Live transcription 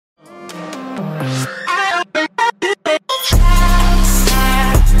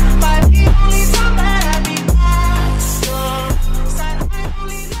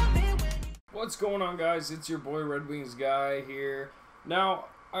on, guys? It's your boy Red Wings guy here. Now,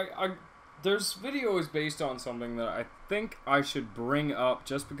 this video is based on something that I think I should bring up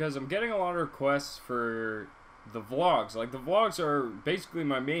just because I'm getting a lot of requests for the vlogs. Like, the vlogs are basically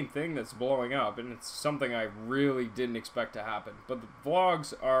my main thing that's blowing up, and it's something I really didn't expect to happen. But the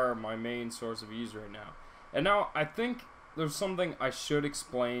vlogs are my main source of views right now. And now, I think there's something I should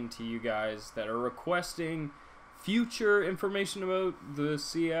explain to you guys that are requesting future information about the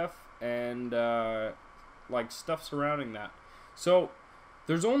CF and like stuff surrounding that. So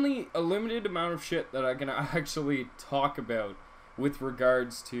there's only a limited amount of shit that I can actually talk about with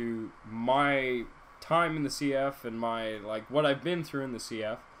regards to my time in the CF and my what I've been through in the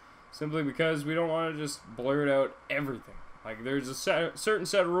CF, simply because we don't want to just blurt out everything. Like, there's a certain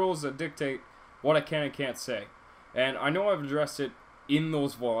set of rules that dictate what I can and can't say, and I know I've addressed it in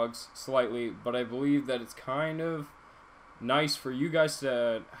those vlogs slightly, but I believe that it's kind of nice for you guys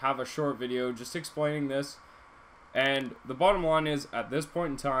to have a short video just explaining this. And the bottom line is, at this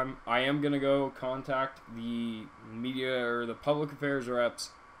point in time, I am going to go contact the media or the public affairs reps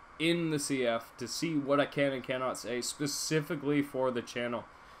in the CF to see what I can and cannot say specifically for the channel.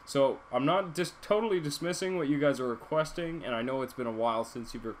 So I'm not just totally dismissing what you guys are requesting, and I know it's been a while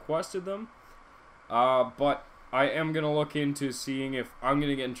since you've requested them, but I am going to look into seeing if I'm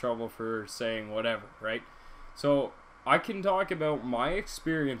going to get in trouble for saying whatever, right? So I can talk about my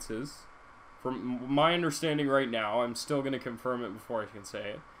experiences. From my understanding right now, I'm still going to confirm it before I can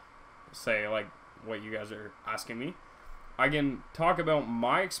say like what you guys are asking me. I can talk about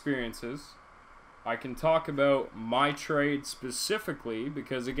my experiences. I can talk about my trade specifically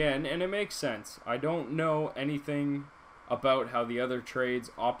because, again, and it makes sense, I don't know anything about how the other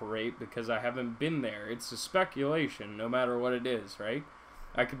trades operate because I haven't been there. It's a speculation no matter what it is, right?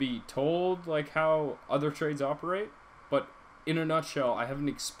 I could be told like how other trades operate, but in a nutshell, I haven't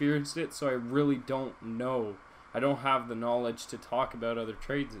experienced it, so I really don't know. I don't have the knowledge to talk about other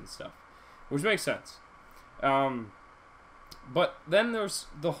trades and stuff, which makes sense. But then there's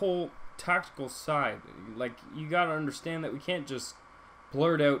the whole tactical side. Like, you gotta understand that we can't just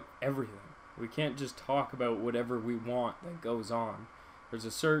blurt out everything. We can't just talk about whatever we want that goes on. There's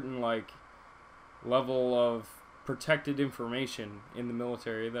a certain level of protected information in the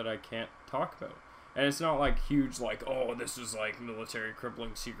military that I can't talk about. And it's not like huge, oh, this is military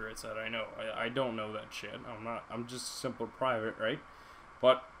crippling secrets that I know. I don't know that shit. I'm just a simple private, right?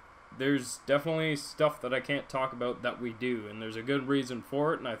 But there's definitely stuff that I can't talk about that we do, and there's a good reason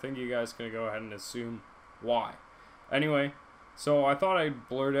for it, and I think you guys can go ahead and assume why. Anyway, so I thought I'd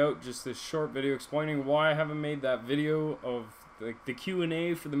blurt out just this short video explaining why I haven't made that video of the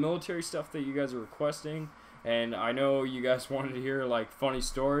Q&A for the military stuff that you guys are requesting. And I know you guys wanted to hear funny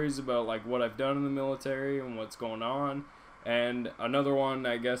stories about what I've done in the military and what's going on. And another one,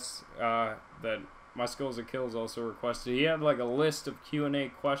 I guess, that My Skills and Kills also requested, he had a list of Q&A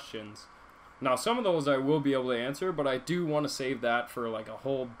questions. Now, some of those I will be able to answer, but I do want to save that for a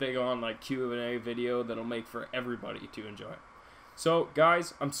whole big on Q&A video that'll make for everybody to enjoy. So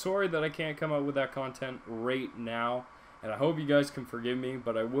guys, I'm sorry that I can't come out with that content right now, and I hope you guys can forgive me,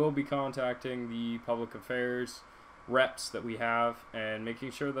 but I will be contacting the public affairs reps that we have and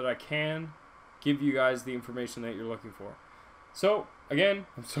making sure that I can give you guys the information that you're looking for. So, again,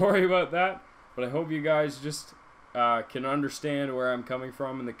 I'm sorry about that, but I hope you guys just can understand where I'm coming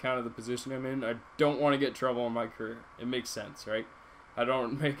from and the kind of the position I'm in. I don't want to get in trouble in my career. It makes sense, right? I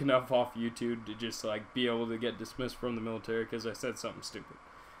don't make enough off YouTube to just be able to get dismissed from the military because I said something stupid.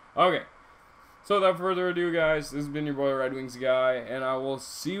 Okay. So without further ado, guys, this has been your boy Red Wings guy, and I will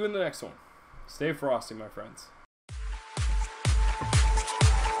see you in the next one. Stay frosty, my friends.